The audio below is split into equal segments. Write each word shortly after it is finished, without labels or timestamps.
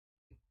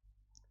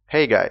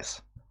Hey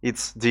guys,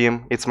 it's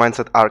Dim, it's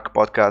Mindset Arc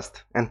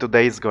podcast, and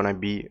today is gonna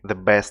be the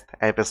best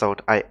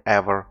episode I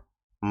ever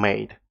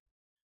made.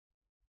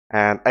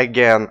 And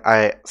again,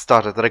 I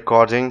started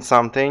recording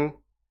something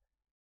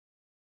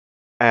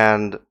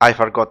and I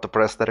forgot to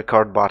press the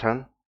record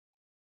button.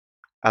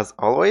 As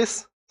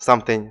always,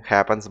 something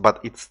happens,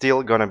 but it's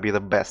still gonna be the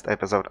best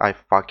episode I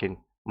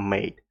fucking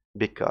made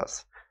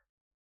because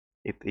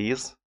it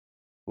is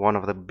one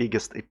of the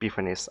biggest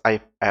epiphanies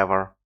I've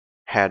ever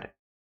had.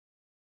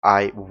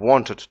 I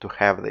wanted to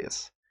have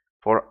this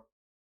for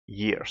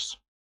years.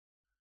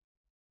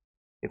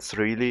 It's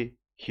really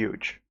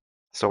huge.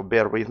 So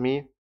bear with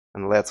me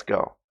and let's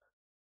go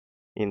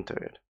into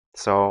it.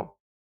 So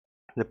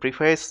the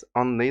preface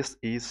on this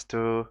is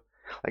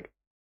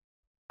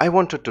I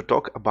wanted to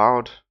talk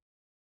about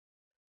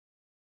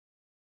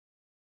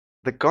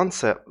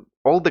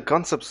all the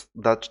concepts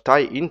that tie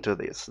into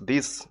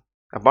this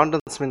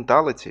abundance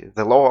mentality,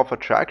 the law of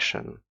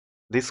attraction,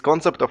 this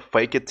concept of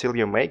fake it till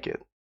you make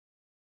it,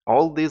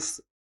 all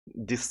this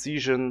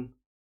decision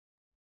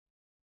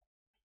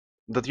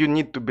that you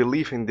need to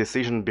believe in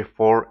decision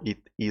before it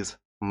is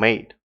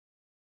made.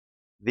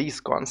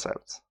 These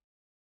concepts.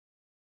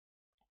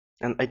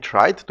 And I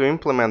tried to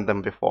implement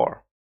them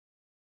before.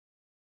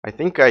 I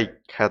think I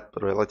had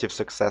relative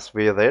success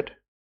with it.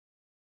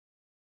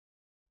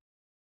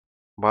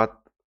 But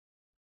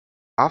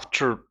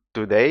after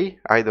today,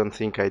 I don't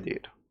think I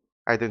did.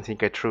 I don't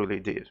think I truly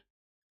did.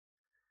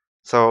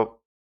 So,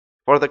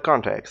 for the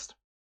context,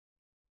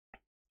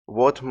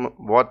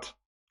 what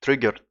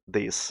triggered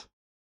this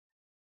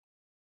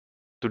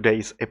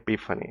today's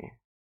epiphany?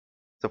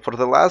 So for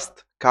the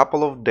last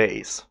couple of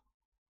days,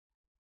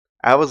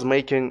 I was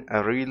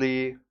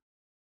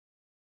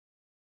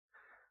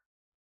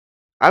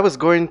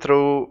going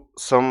through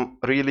some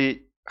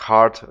really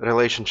hard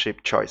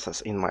relationship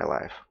choices in my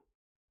life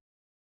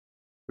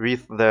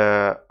with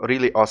the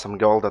really awesome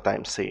goal that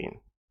I'm seeing.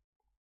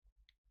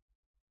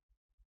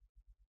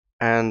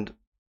 And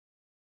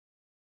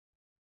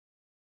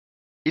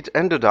it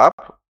ended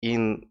up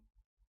in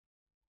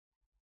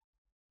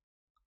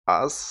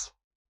us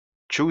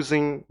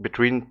choosing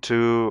between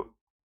two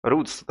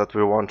routes that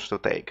we want to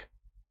take.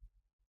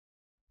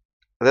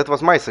 That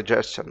was my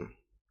suggestion,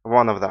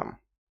 one of them.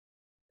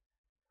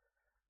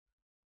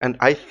 And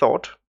I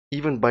thought,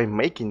 even by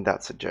making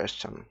that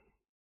suggestion,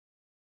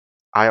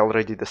 I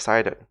already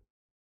decided.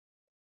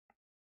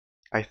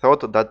 I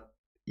thought that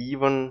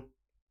even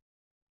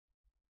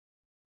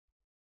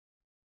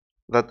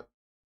that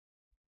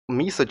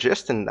me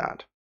suggesting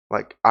that,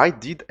 I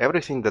did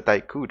everything that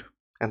I could,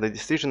 and the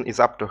decision is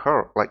up to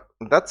her.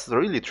 That's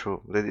really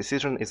true. The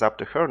decision is up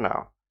to her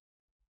now.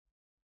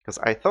 Because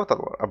I thought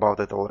about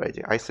it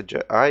already. I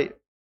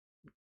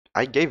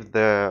gave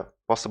the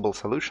possible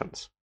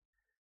solutions.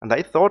 And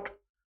I thought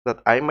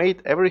that I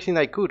made everything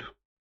I could.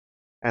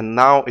 And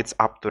now it's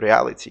up to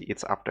reality.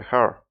 It's up to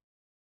her.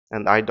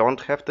 And I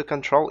don't have the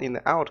control in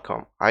the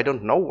outcome. I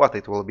don't know what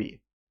it will be.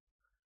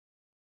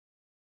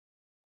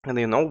 And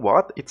you know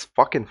what? It's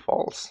fucking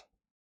false.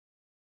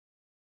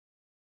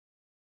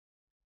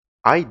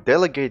 I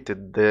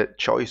delegated the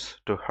choice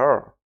to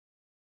her.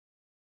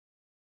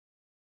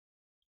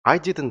 I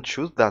didn't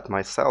choose that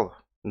myself.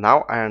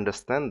 Now I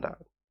understand that.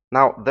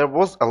 Now, there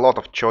was a lot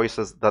of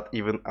choices that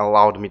even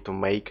allowed me to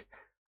make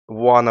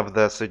one of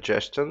the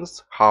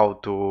suggestions how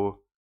to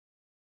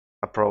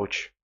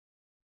approach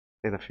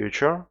in the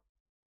future.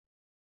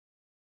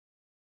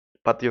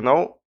 But you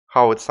know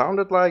how it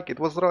sounded like?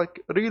 It was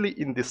really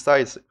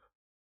indecisive.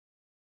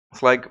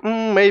 It's like,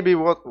 maybe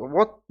what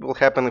will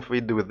happen if we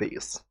do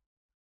this?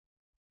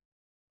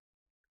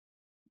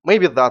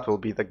 Maybe that will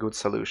be the good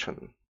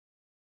solution.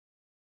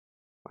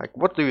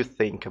 What do you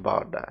think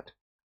about that?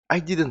 I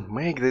didn't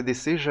make the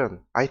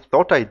decision. I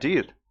thought I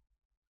did.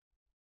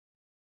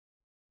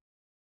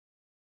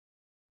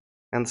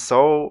 And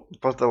so,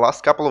 for the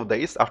last couple of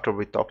days after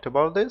we talked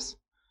about this,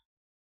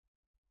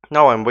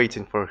 now I'm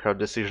waiting for her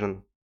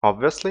decision,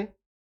 obviously.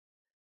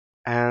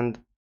 And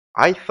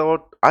I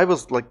thought I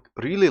was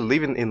really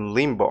living in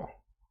limbo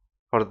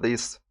for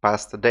these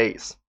past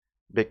days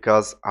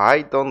because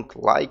I don't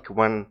like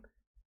when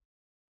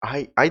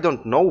I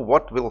don't know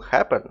what will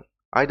happen.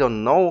 I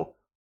don't know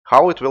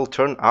how it will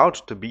turn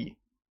out to be.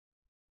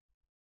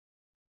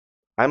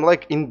 I'm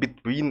in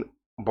between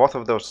both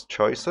of those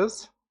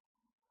choices,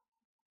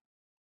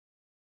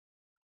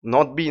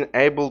 not being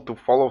able to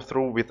follow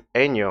through with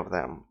any of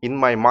them. In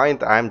my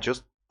mind, I'm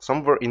just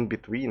somewhere in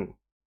between.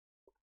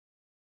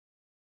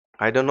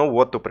 I don't know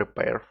what to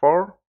prepare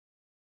for.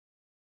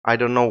 I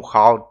don't know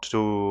how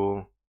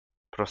to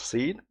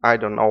proceed. I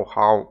don't know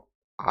how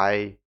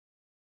I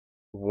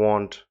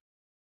want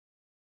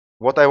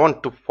what I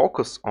want to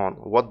focus on,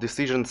 what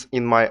decisions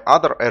in my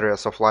other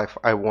areas of life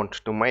I want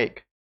to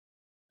make.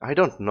 I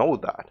don't know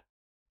that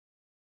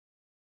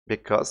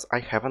because I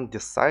haven't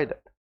decided.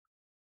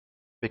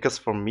 Because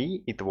for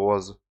me, it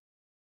was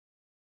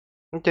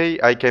okay,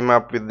 I came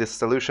up with these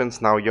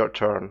solutions, now your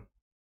turn.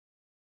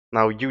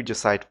 Now you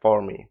decide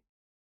for me.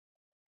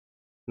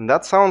 And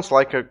that sounds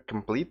like a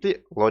completely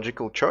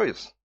logical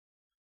choice.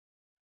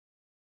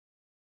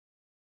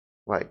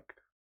 Like,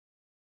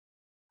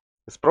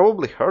 it's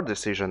probably her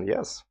decision,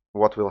 yes.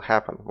 What will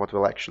happen? What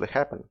will actually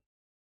happen?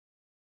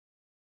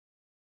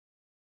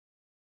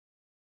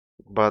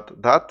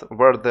 But that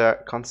where the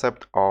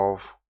concept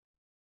of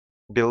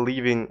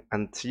believing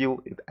until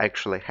it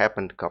actually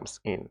happened comes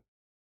in.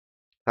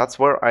 That's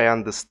where I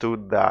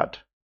understood that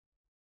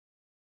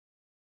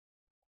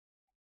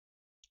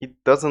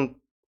it doesn't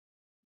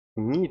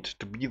need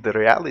to be the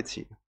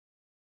reality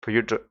for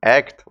you to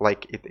act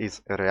like it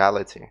is a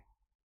reality.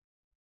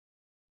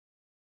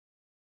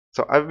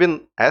 So I've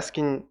been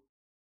asking,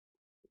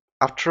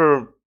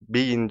 after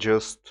being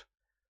just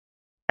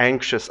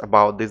anxious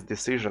about these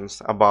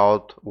decisions,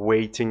 about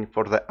waiting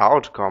for the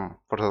outcome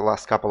for the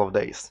last couple of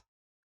days.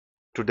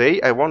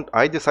 Today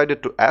I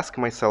decided to ask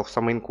myself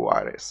some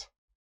inquiries.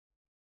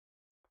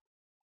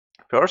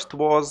 First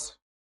was,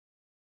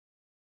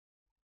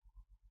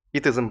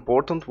 it is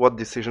important what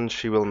decision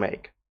she will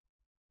make.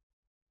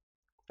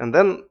 And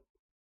then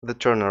the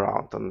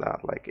turnaround on that,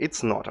 like,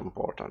 it's not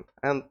important.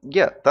 And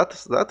yeah,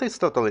 that is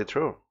totally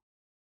true.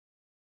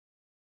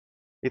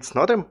 It's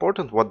not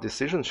important what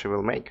decision she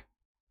will make.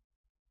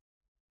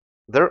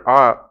 There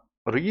are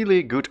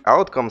really good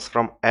outcomes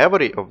from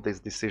every of these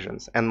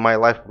decisions, and my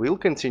life will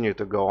continue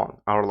to go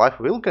on. Our life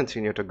will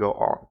continue to go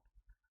on.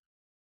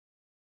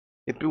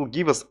 It will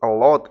give us a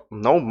lot,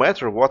 no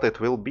matter what it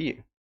will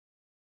be.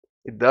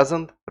 It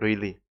doesn't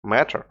really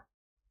matter.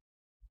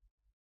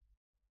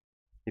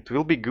 It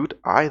will be good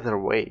either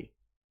way.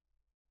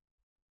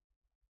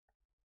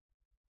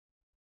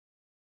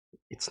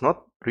 It's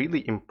not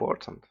really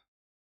important.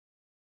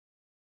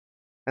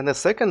 And the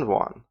second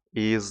one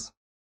is,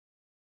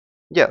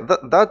 yeah,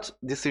 that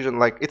decision,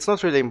 like, it's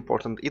not really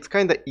important. It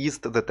kind of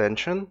eased the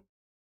tension,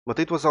 but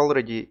it was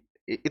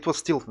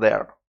still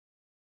there,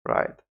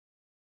 right?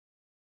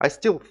 I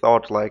still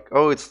thought like,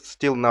 oh, it's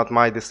still not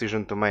my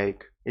decision to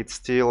make. It's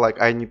still like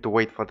I need to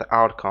wait for the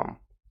outcome.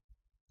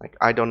 Like,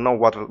 I don't know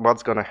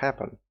what's gonna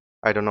happen.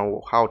 I don't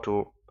know how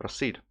to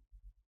proceed.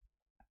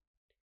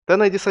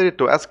 Then I decided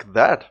to ask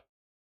that.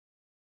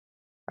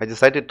 I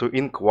decided to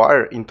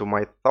inquire into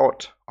my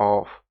thought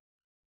of,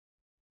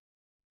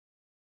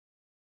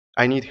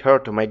 I need her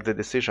to make the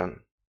decision.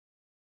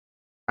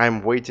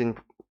 I'm waiting,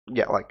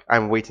 yeah, like,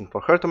 I'm waiting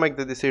for her to make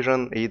the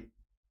decision.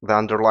 The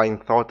underlying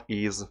thought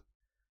is,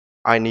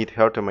 I need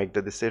her to make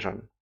the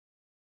decision.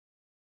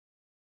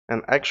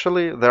 And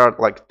actually, there are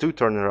like two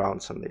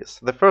turnarounds in this.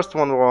 The first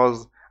one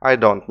was, I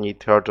don't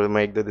need her to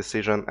make the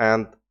decision,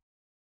 and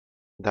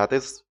that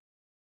is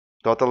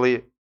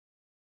totally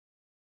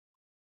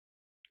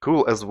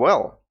cool as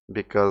well,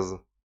 because,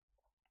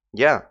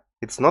 yeah,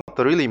 it's not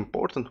really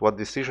important what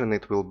decision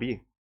it will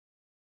be.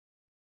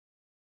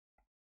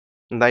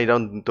 And I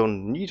don't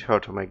need her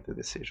to make the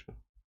decision.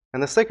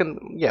 And the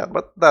second, yeah,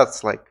 but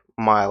that's like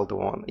mild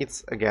one.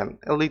 It's again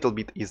a little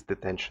bit eased the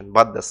tension.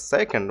 But the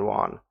second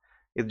one,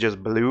 it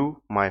just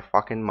blew my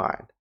fucking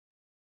mind.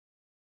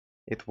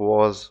 It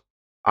was,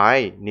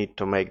 I need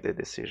to make the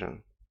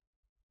decision.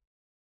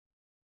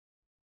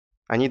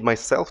 I need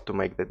myself to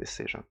make the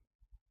decision.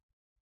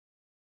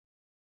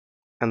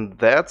 And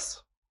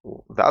that's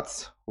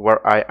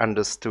where I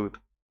understood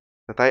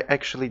that I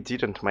actually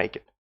didn't make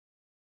it.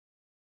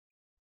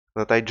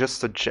 That I just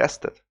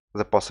suggested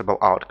the possible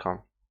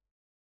outcome.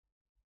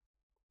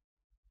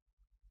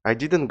 I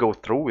didn't go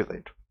through with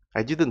it.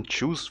 I didn't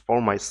choose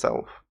for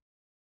myself.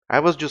 I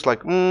was just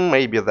like,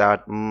 maybe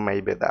that,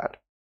 maybe that.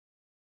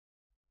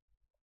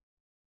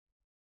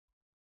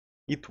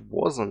 It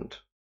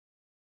wasn't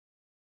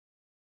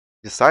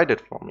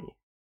decided for me.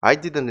 I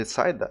didn't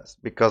decide this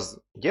because,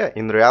 yeah,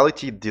 in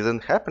reality it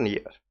didn't happen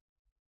yet.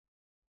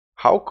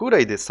 How could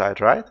I decide,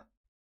 right?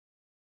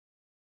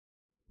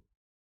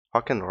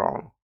 Fucking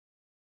wrong.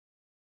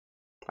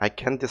 I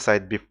can't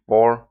decide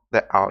before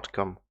the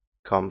outcome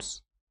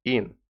comes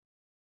in.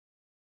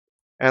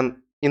 And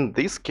in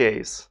this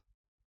case,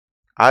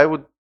 I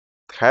would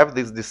have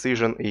this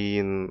decision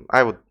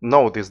I would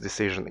know this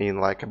decision in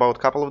like about a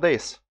couple of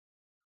days.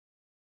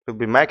 It will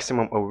be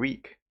maximum a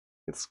week.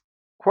 It's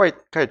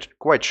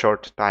quite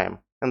short time.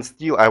 And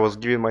still I was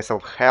giving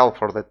myself hell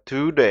for the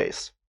 2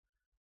 days.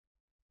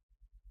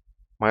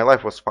 My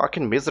life was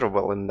fucking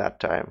miserable in that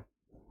time.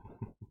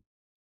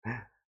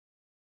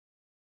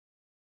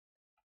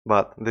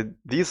 But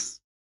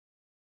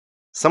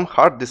some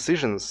hard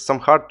decisions, some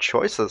hard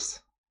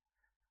choices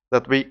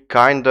that we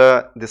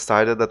kinda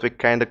decided, that we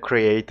kinda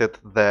created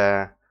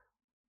the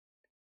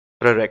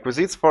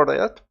prerequisites for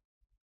that,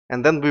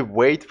 and then we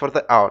wait for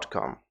the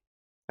outcome,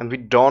 and we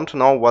don't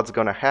know what's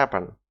gonna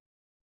happen.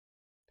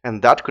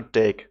 And that could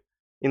take,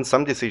 in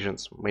some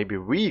decisions, maybe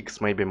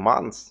weeks, maybe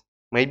months.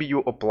 Maybe you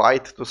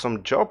applied to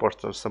some job or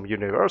to some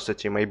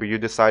university. Maybe you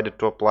decided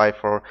to apply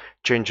for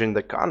changing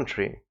the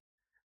country.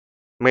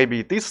 Maybe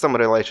it is some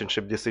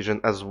relationship decision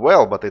as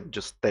well, but it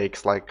just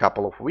takes like a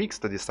couple of weeks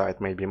to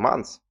decide, maybe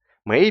months.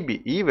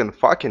 Maybe even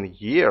fucking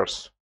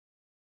years.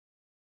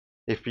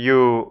 If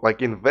you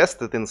like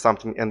invested in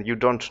something and you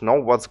don't know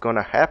what's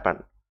gonna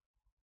happen.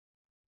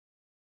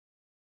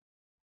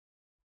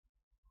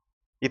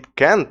 It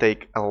can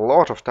take a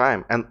lot of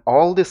time, and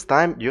all this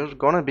time you're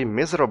gonna be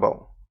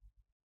miserable.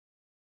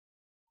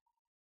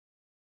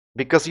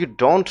 Because you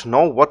don't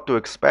know what to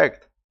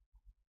expect.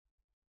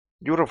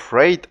 You're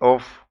afraid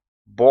of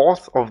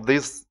both of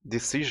these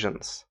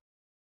decisions.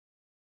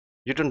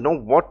 You don't know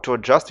what to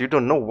adjust, you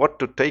don't know what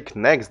to take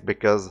next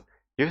because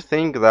you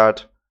think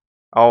that,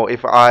 oh,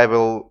 if I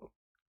will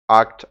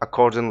act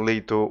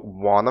accordingly to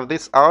one of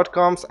these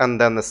outcomes and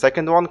then the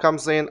second one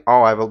comes in,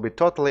 oh, I will be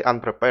totally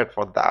unprepared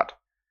for that.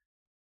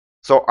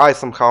 So I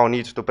somehow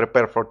need to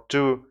prepare for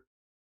two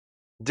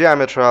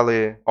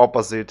diametrally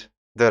opposite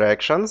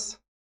directions,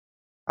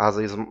 as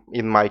is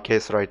in my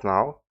case right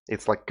now.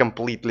 It's like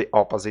completely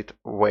opposite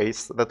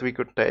ways that we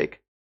could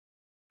take.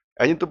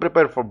 I need to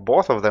prepare for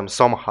both of them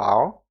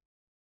somehow.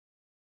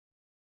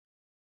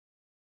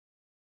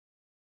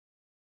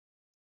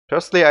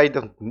 Firstly, I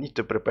don't need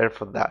to prepare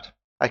for that.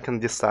 I can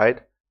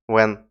decide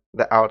when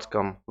the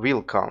outcome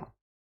will come.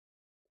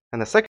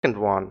 And the second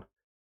one,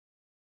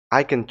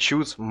 I can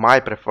choose my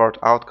preferred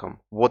outcome,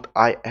 what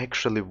I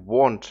actually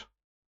want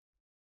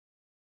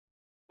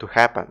to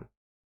happen.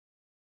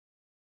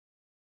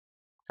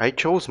 I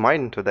chose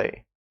mine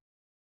today.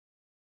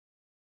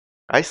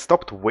 I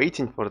stopped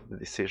waiting for the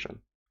decision.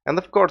 And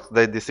of course,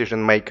 the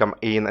decision may come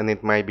in and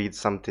it may be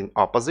something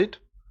opposite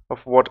of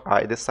what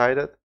I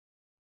decided.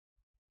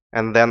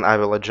 And then I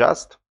will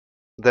adjust.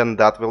 Then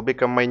that will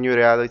become my new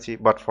reality.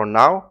 But for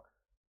now,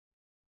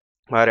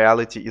 my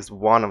reality is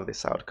one of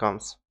these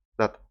outcomes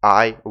that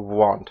I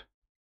want.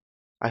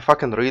 I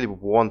fucking really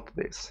want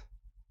this.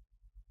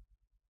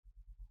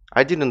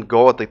 I didn't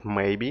go at it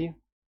maybe.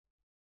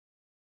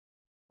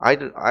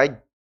 I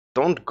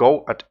don't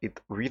go at it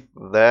with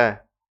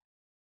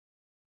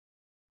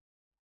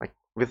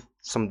with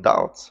some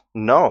doubts.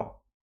 No.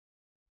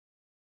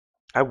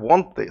 I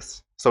want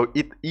this. So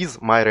it is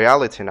my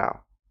reality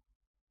now.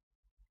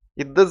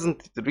 It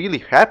doesn't really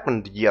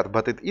happen yet,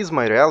 but it is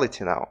my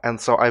reality now. And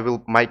so I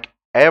will make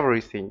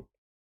everything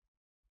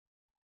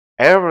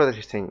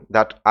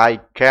that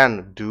I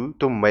can do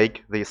to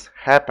make this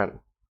happen.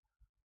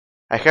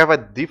 I have a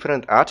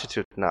different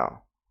attitude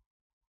now.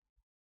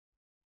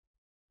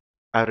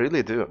 I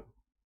really do.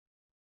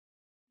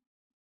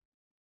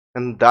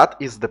 And that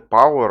is the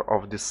power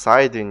of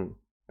deciding,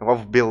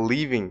 of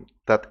believing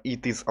that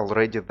it is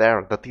already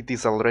there, that it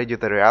is already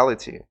the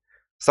reality,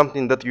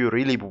 something that you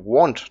really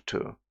want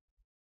to.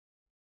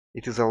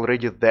 It is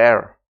already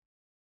there.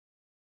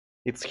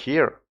 It's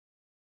here.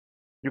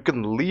 You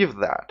can live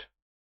that.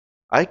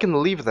 I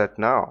can live that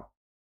now.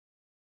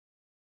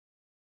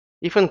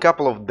 If in a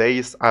couple of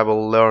days I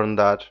will learn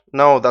that,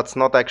 no, that's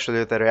not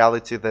actually the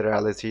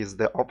reality is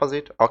the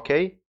opposite,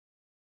 okay?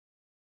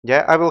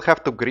 Yeah, I will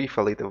have to grieve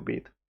a little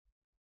bit.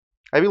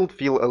 I will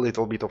feel a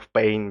little bit of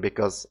pain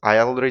because I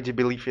already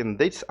believe in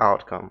this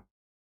outcome.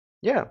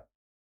 Yeah.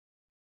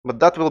 But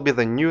that will be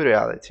the new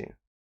reality.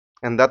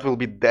 And that will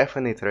be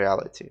definite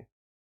reality.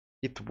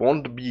 It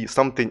won't be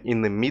something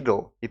in the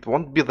middle. It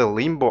won't be the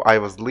limbo I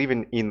was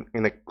living in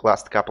the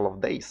last couple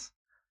of days.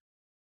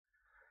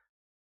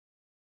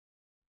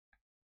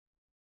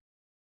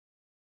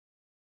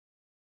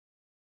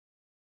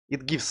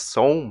 It gives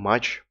so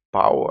much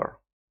power.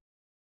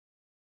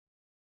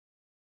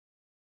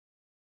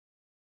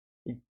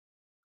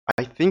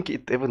 I think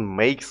it even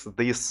makes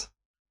this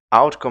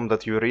outcome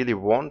that you really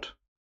want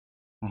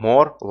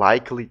more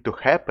likely to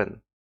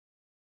happen.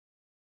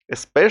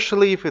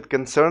 Especially if it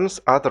concerns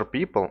other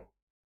people.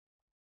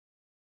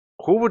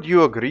 Who would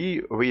you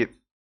agree with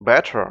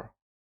better?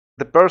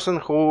 The person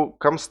who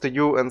comes to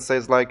you and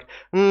says like,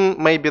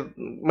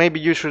 maybe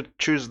you should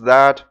choose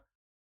that.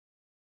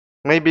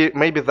 Maybe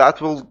that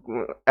will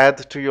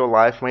add to your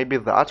life. Maybe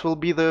that will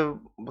be the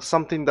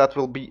something that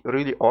will be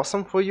really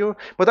awesome for you.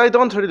 But I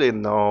don't really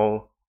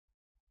know.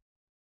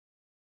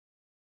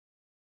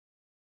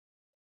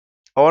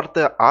 Or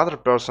the other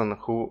person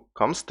who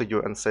comes to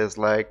you and says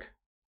like,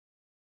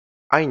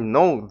 I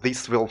know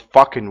this will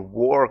fucking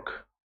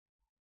work.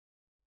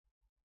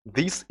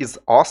 This is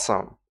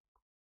awesome.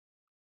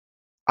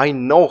 I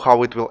know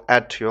how it will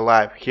add to your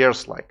life.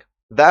 Here's like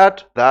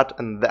that,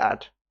 and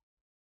that.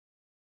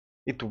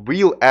 It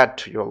will add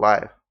to your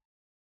life.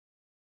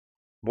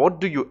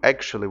 What do you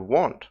actually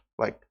want?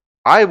 Like,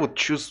 I would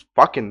choose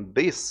fucking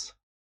this.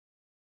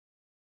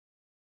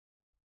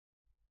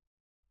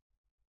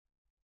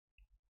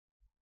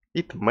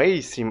 It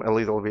may seem a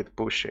little bit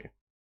pushy,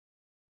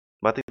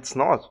 but it's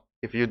not.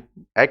 If you're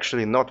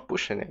actually not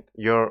pushing it,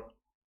 you're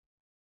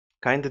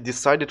kind of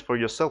decided for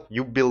yourself.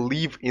 You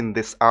believe in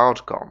this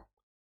outcome.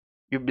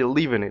 You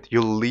believe in it.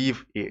 You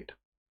live it.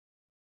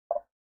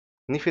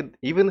 And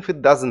even if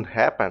it doesn't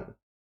happen,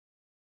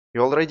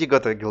 you already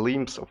got a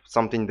glimpse of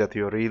something that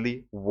you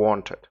really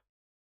wanted.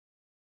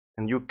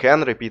 And you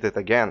can repeat it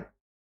again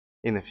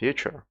in the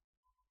future.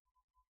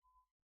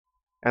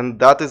 And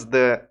that is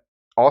the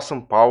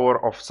awesome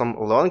power of some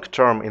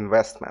long-term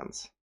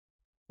investments,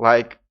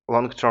 like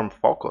long-term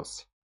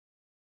focus.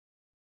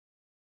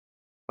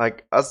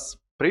 Like as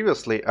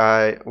previously,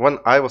 when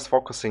I was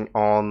focusing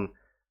on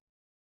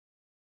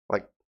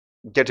like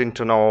getting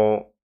to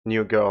know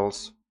new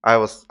girls. I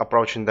was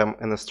approaching them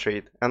in the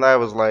street, and I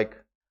was like,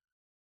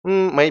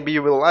 maybe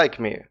you will like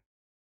me.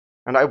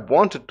 And I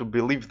wanted to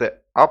believe the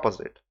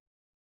opposite.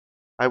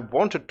 I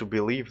wanted to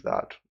believe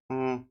that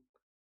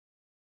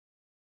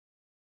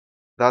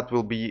that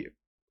will be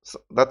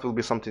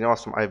something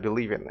awesome. I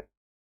believe in it.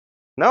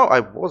 No, I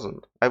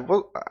wasn't.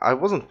 I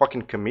wasn't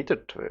fucking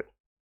committed to it.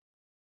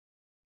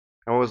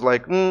 I was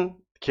like,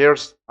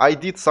 cares. I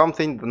did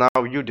something.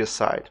 Now you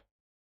decide.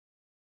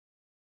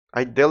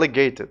 I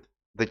delegated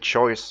the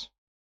choice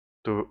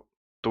to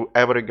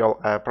every girl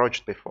I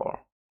approached before.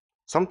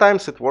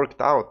 Sometimes it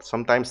worked out.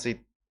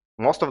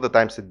 Most of the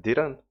times it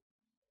didn't.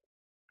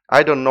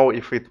 I don't know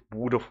if it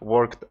would have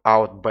worked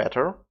out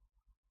better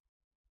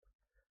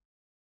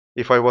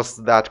if I was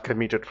that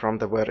committed from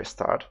the very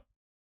start.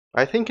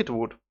 I think it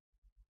would.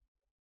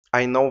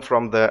 I know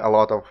from a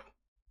lot of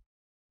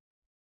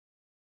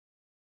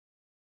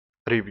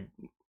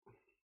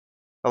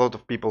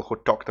people who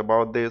talked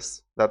about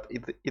this that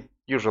it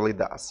usually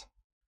does.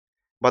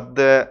 But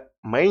the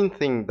main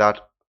thing that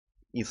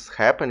is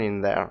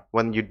happening there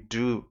when you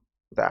do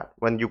that,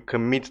 when you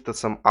commit to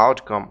some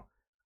outcome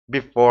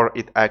before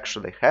it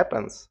actually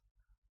happens,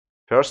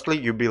 firstly,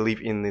 you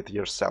believe in it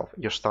yourself.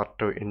 You start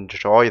to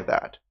enjoy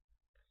that.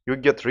 You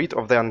get rid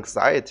of the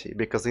anxiety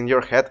because in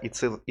your head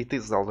it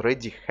is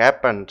already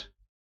happened.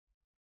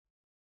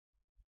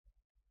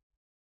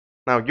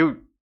 Now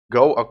you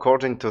go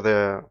according to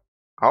the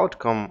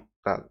outcome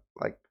that,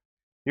 like,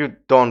 you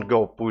don't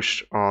go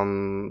push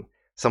on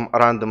some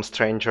random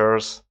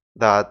strangers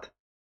that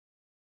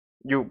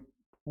you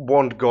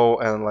won't go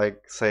and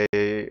like say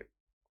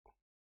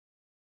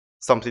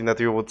something that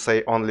you would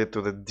say only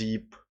to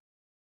the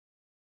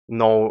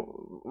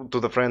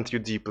friends you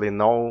deeply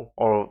know,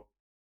 or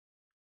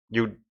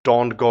you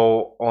don't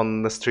go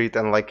on the street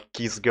and like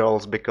kiss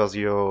girls because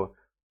you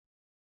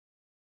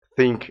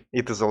think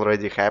it has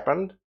already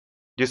happened.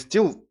 You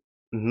still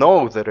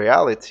know the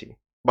reality,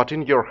 but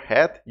in your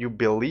head you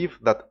believe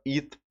that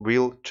it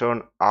will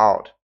turn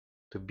out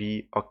to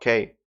be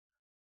okay.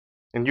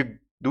 And you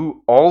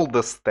do all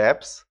the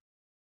steps.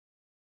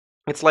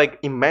 It's like,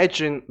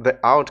 imagine the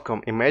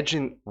outcome,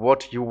 imagine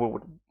what you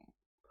would.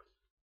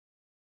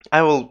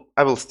 I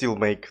will still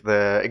make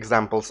the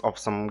examples of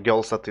some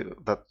girls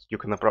that you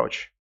can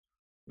approach,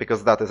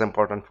 because that is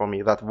important for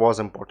me, that was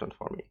important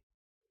for me.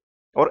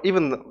 Or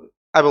even,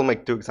 I will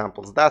make two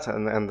examples, that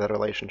and the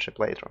relationship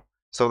later.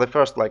 So the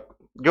first, like,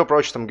 you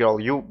approach some girl,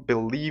 you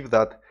believe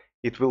that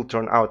it will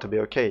turn out to be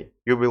okay.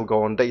 You will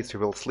go on dates, you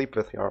will sleep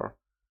with her.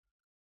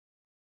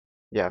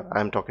 Yeah,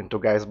 I'm talking to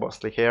guys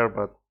mostly here,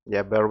 but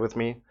yeah, bear with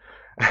me.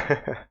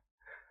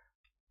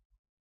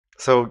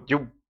 So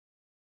you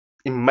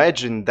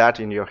imagine that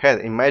in your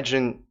head.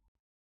 Imagine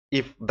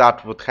if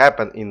that would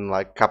happen in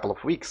like a couple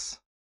of weeks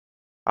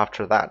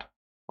after that,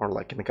 or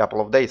like in a couple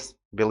of days.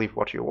 Believe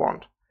what you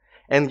want.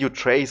 And you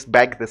trace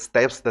back the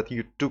steps that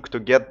you took to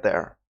get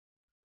there.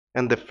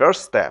 And the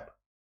first step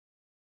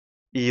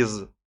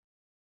is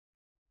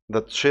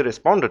that she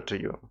responded to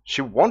you.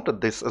 She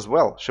wanted this as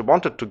well. She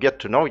wanted to get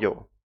to know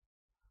you.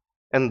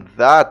 And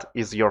that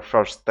is your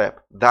first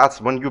step.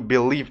 That's when you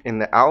believe in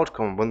the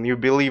outcome, when you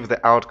believe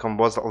the outcome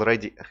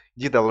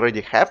did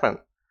already happen.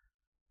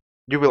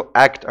 You will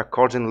act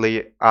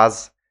accordingly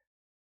as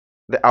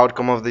the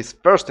outcome of this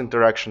first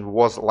interaction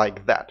was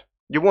like that.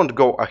 You won't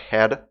go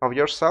ahead of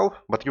yourself,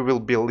 but you will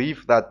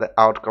believe that the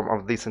outcome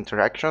of this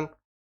interaction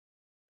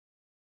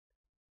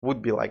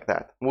would be like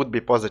that, would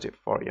be positive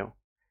for you.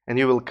 And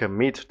you will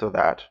commit to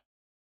that.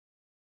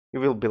 You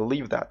will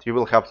believe that. You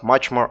will have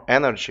much more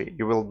energy.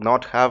 You will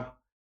not have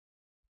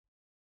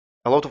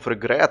a lot of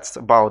regrets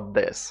about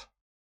this.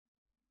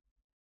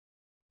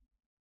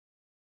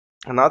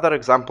 Another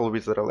example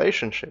with the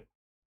relationship.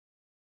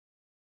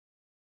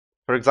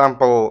 For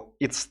example,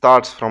 it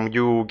starts from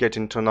you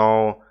getting to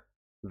know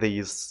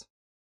this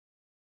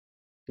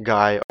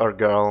guy or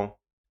girl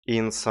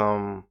in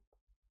some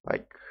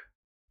like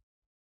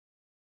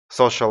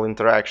social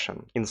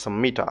interaction, in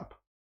some meetup.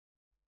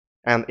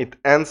 And it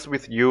ends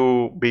with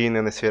you being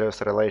in a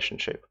serious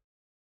relationship.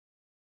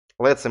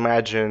 Let's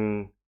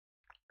imagine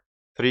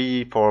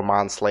 3-4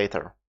 months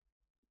later.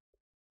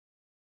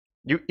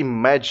 You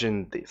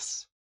imagine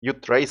this. You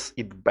trace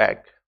it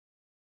back.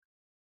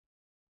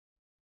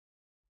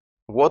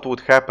 What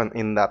would happen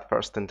in that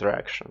first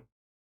interaction?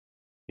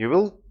 You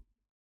will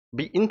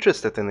be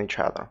interested in each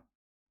other.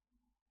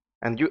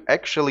 And you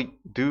actually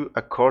do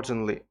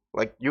accordingly,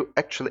 like you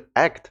actually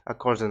act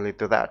accordingly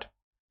to that.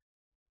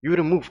 You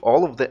remove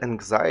all of the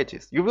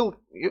anxieties. You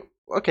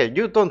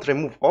don't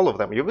remove all of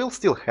them. You will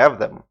still have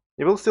them.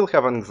 You will still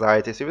have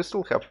anxieties. You will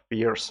still have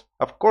fears.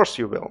 Of course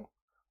you will.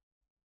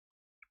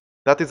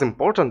 That is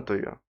important to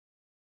you.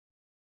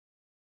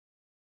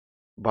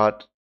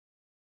 But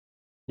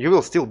you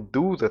will still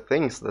do the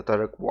things that are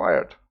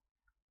required.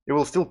 You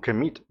will still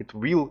commit. It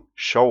will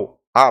show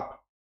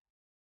up.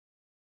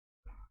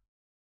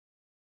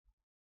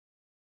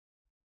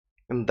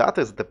 And that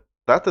is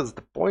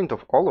the point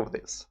of all of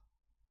this.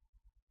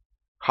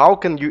 How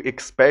can you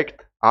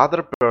expect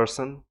other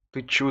person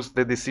to choose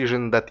the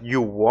decision that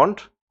you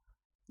want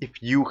if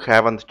you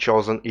haven't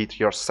chosen it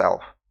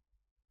yourself.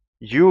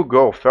 You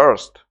go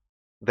first.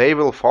 They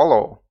will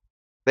follow.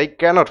 They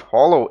cannot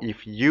follow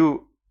if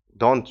you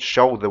don't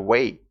show the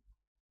way.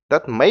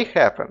 That may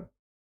happen.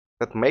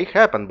 That may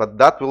happen, but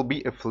that will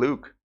be a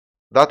fluke.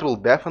 That will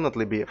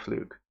definitely be a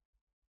fluke.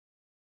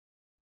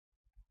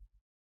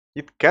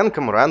 It can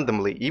come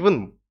randomly,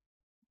 even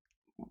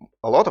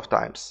a lot of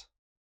times.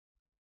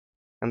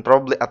 And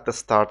probably at the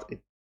start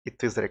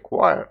it is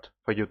required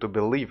for you to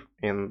believe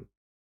in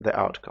the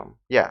outcome.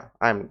 Yeah,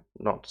 I'm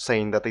not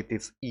saying that it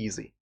is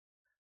easy.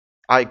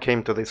 I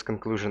came to this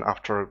conclusion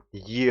after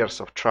years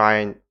of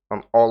trying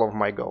on all of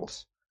my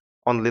goals.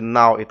 Only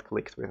now it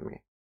clicked with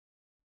me.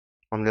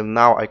 Only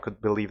now I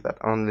could believe that.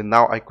 Only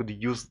now I could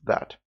use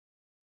that.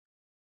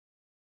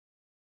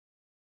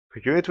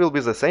 For you it will be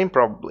the same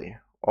probably,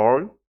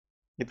 or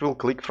it will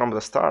click from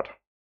the start.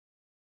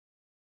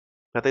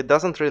 But it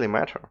doesn't really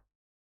matter.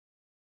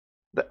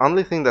 The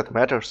only thing that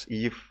matters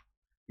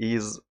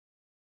is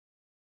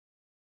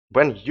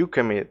when you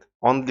commit,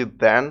 only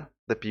then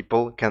the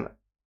people can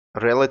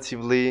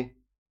relatively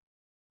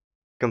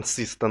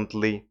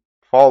consistently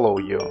follow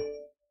you.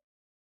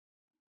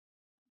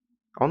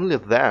 Only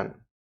then.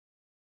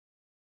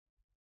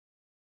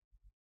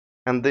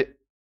 And the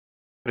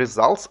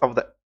results of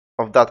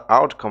that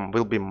outcome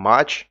will be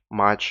much,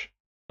 much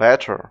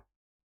better.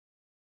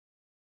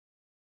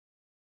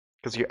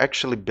 Because you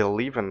actually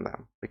believe in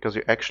them. Because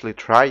you actually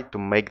try to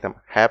make them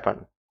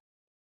happen.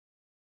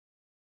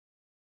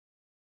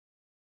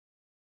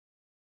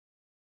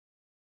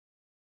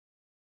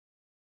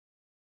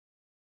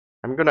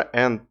 I'm gonna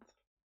end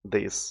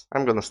this.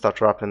 I'm gonna start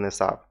wrapping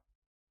this up.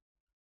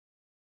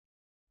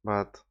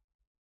 But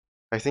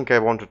I think I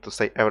wanted to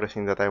say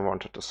everything that I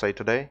wanted to say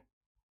today.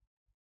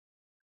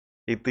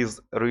 It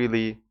is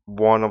really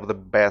one of the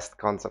best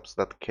concepts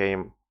that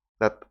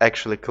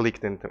actually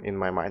clicked in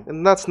my mind.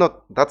 And that's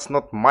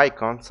not my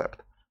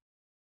concept.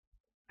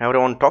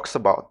 Everyone talks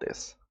about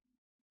this.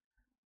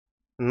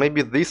 And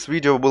maybe this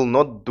video will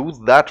not do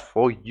that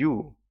for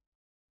you.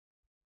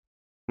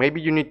 Maybe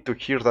you need to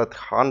hear that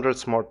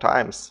hundreds more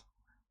times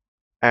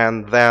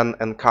and then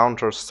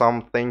encounter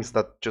some things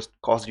that just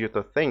cause you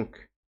to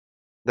think.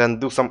 Then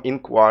do some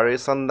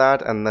inquiries on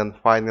that, and then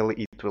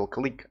finally it will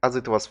click, as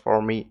it was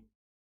for me.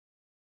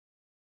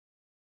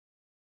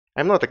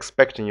 I'm not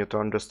expecting you to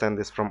understand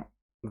this from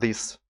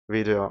this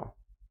video,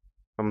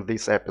 from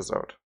this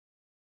episode.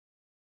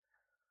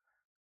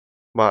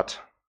 But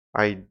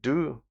I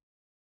do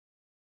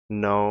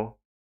know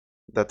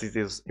that it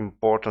is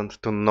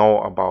important to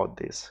know about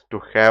this, to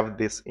have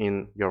this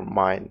in your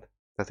mind,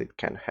 that it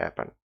can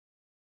happen.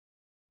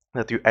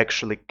 That you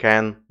actually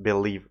can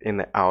believe in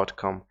the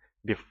outcome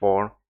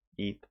before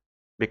it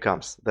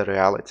becomes the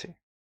reality.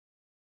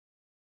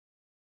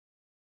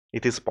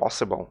 It is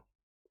possible.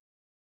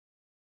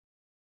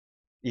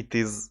 It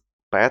is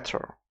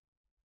better.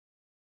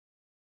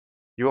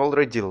 You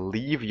already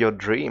live your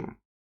dream.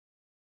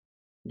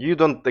 You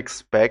don't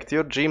expect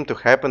your dream to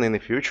happen in the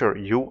future.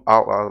 You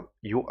are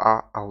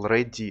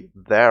already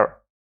there.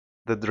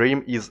 The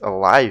dream is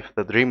alive.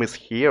 The dream is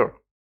here.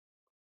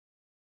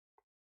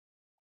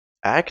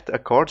 Act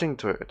according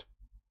to it.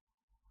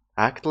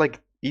 Act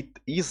like it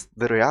is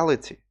the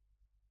reality.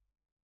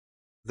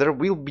 There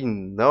will be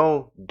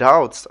no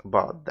doubts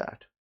about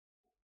that.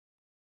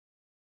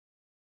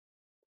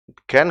 It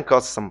can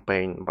cause some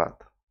pain,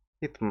 but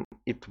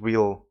it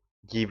will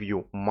give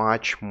you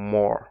much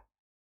more.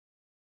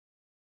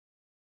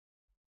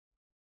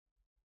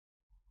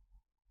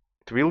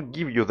 It will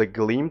give you the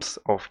glimpse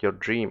of your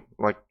dream.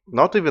 Like,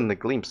 not even the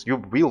glimpse, you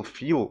will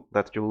feel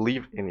that you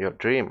live in your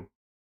dream.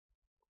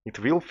 It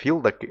will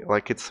feel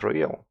like it's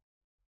real.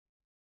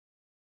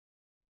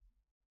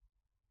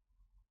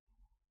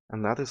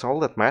 And that is all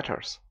that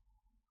matters.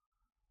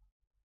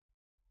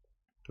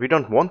 We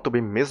don't want to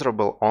be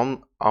miserable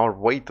on our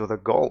way to the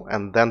goal,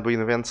 and then we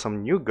invent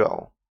some new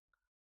goal.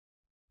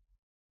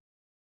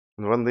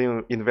 And when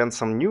we invent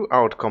some new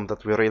outcome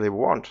that we really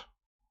want,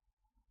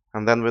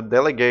 and then we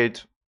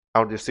delegate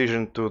our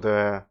decision to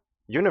the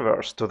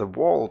universe, to the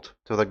world,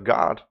 to the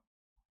God,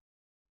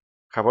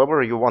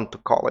 however you want to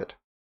call it.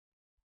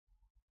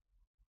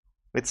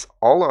 It's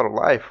all our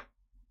life.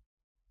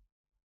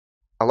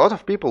 A lot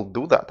of people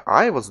do that.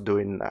 I was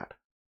doing that.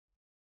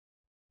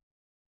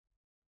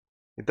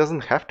 It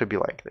doesn't have to be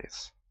like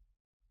this.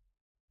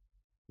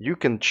 You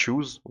can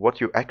choose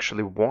what you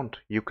actually want.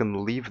 You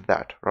can live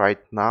that right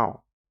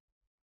now.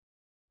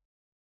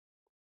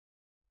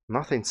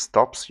 Nothing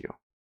stops you.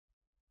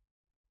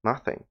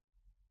 Nothing.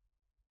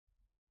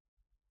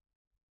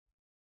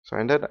 So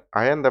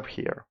I end up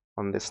here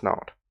on this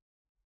note.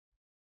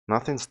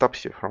 Nothing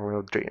stops you from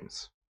your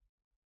dreams.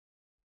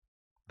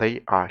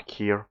 They are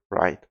here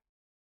right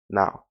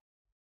now.